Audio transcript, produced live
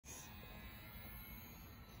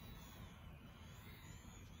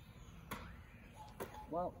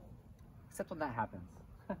Well, except when that happens.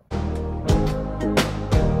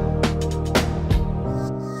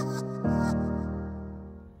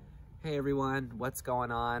 Hey everyone, what's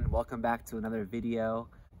going on? Welcome back to another video.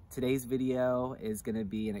 Today's video is going to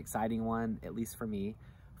be an exciting one, at least for me.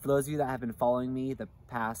 For those of you that have been following me the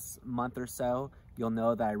past month or so, you'll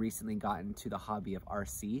know that I recently got into the hobby of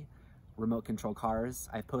RC, remote control cars.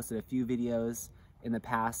 I've posted a few videos in the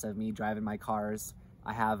past of me driving my cars.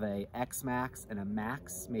 I have a X-Max and a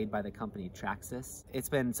Max made by the company Traxxas. It's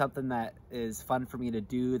been something that is fun for me to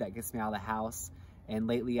do, that gets me out of the house. And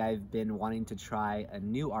lately I've been wanting to try a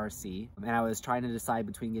new RC, and I was trying to decide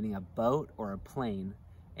between getting a boat or a plane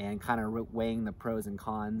and kind of weighing the pros and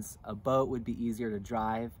cons. A boat would be easier to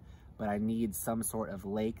drive, but I need some sort of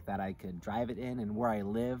lake that I could drive it in, and where I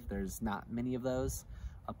live there's not many of those.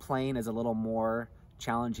 A plane is a little more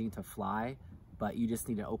challenging to fly, but you just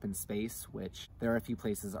need an open space, which there are a few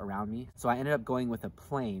places around me. So I ended up going with a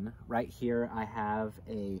plane. Right here I have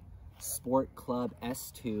a Sport Club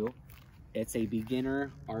S2. It's a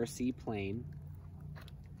beginner RC plane,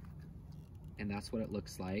 and that's what it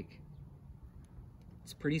looks like.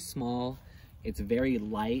 It's pretty small, it's very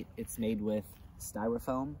light, it's made with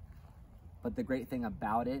styrofoam, but the great thing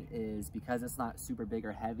about it is because it's not super big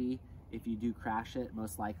or heavy, if you do crash it,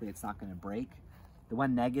 most likely it's not going to break. The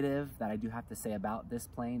one negative that I do have to say about this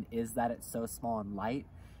plane is that it's so small and light.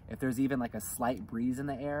 If there's even like a slight breeze in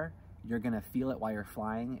the air, you're going to feel it while you're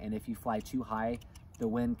flying, and if you fly too high, the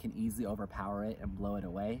wind can easily overpower it and blow it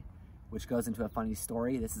away, which goes into a funny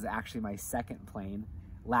story. This is actually my second plane.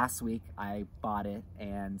 Last week I bought it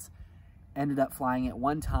and ended up flying it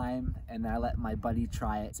one time, and then I let my buddy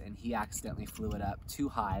try it and he accidentally flew it up too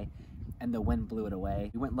high and the wind blew it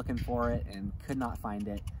away. We went looking for it and could not find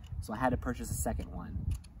it, so I had to purchase a second one,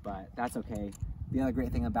 but that's okay. The other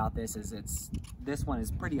great thing about this is this one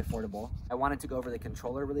is pretty affordable. I wanted to go over the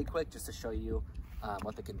controller really quick just to show you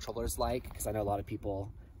what the controller's like, because I know a lot of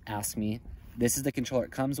people ask me. This is the controller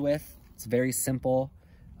it comes with. It's very simple.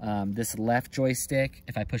 This left joystick,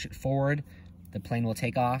 if I push it forward, the plane will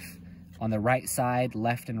take off. On the right side,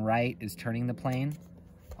 left and right is turning the plane.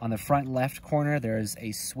 On the front left corner, there's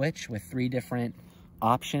a switch with 3 different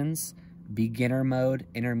options: beginner mode,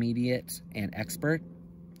 intermediate, and expert.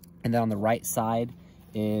 And then on the right side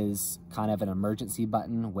is kind of an emergency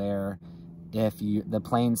button where if the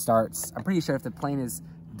plane starts, I'm pretty sure if the plane is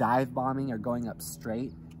dive bombing or going up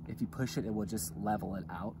straight, if you push it, it will just level it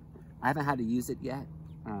out. I haven't had to use it yet,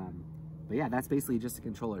 but yeah, that's basically just a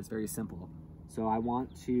controller. It's very simple. So I want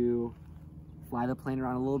to fly the plane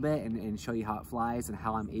around a little bit and show you how it flies and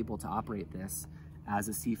how I'm able to operate this as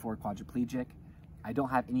a C4 quadriplegic. I don't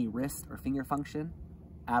have any wrist or finger function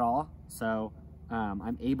at all, so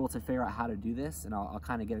I'm able to figure out how to do this, and I'll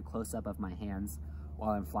kind of get a close-up of my hands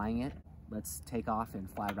while I'm flying it. Let's take off and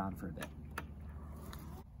fly around for a bit.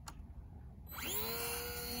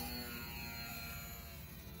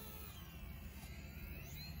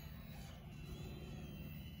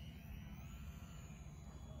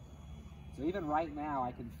 So even right now,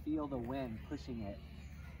 I can feel the wind pushing it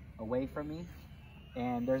away from me,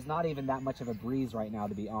 and there's not even that much of a breeze right now,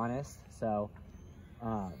 to be honest. So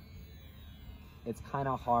it's kind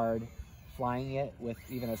of hard flying it with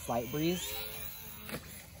even a slight breeze.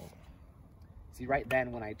 See, right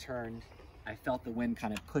then when I turned, I felt the wind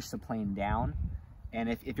kind of push the plane down. And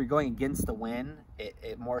if you're going against the wind,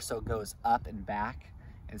 it more so goes up and back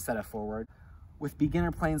instead of forward. With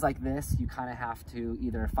beginner planes like this, you kind of have to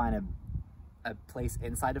either find a place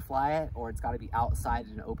inside to fly it, or it's got to be outside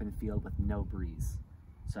in an open field with no breeze.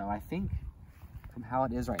 So I think from how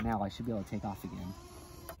it is right now, I should be able to take off again.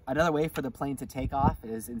 Another way for the plane to take off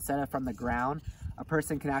is, instead of from the ground, a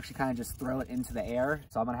person can actually kind of just throw it into the air.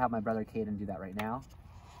 So I'm gonna have my brother Caden do that right now.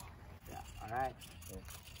 Yeah, all right.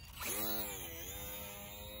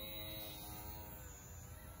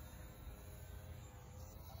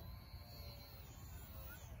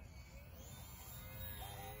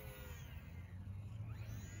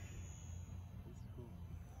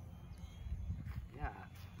 Yeah,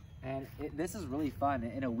 and this is really fun.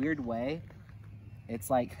 In a weird way, it's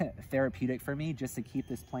like therapeutic for me just to keep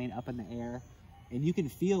this plane up in the air. And you can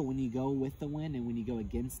feel when you go with the wind and when you go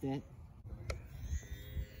against it.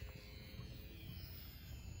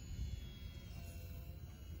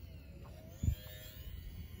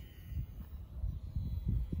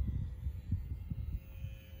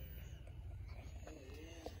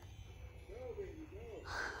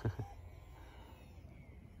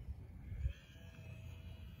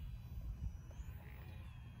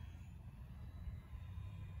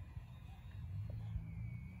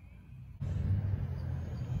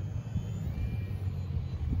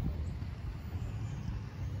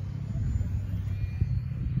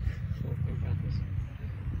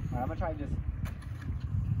 I'm gonna try to just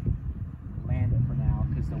land it for now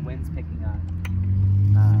because the wind's picking up.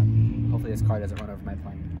 Hopefully this car doesn't run over my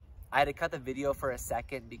plane. I had to cut the video for a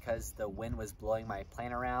second because the wind was blowing my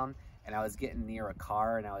plane around and I was getting near a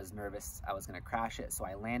car and I was nervous I was gonna crash it, so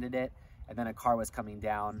I landed it, and then a car was coming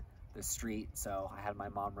down the street, so I had my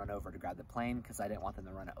mom run over to grab the plane because I didn't want them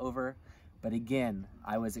to run it over. But again,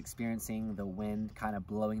 I was experiencing the wind kind of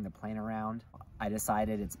blowing the plane around. I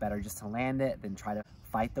decided it's better just to land it than try to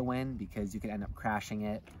fight the wind because you could end up crashing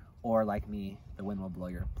it, or like me, the wind will blow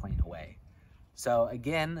your plane away. So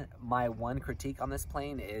again, my one critique on this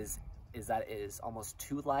plane is that it is almost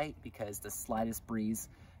too light because the slightest breeze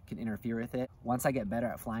can interfere with it. Once I get better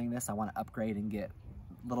at flying this, I want to upgrade and get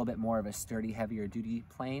a little bit more of a sturdy, heavier duty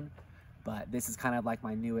plane. But this is kind of like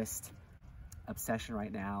my newest obsession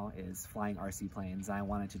right now, is flying RC planes. I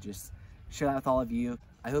wanted to just share that with all of you.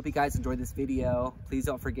 I hope you guys enjoyed this video. Please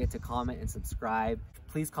don't forget to comment and subscribe.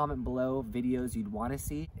 Please comment below videos you'd want to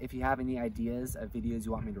see. If you have any ideas of videos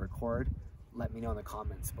you want me to record, let me know in the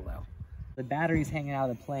comments below. The battery's hanging out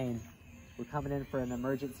of the plane. We're coming in for an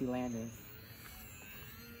emergency landing.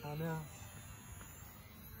 Oh no.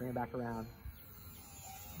 Bring it back around.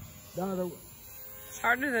 No, it's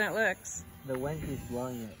harder than it looks. the wind keeps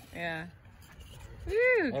blowing it. Yeah.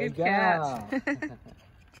 Woo, good catch.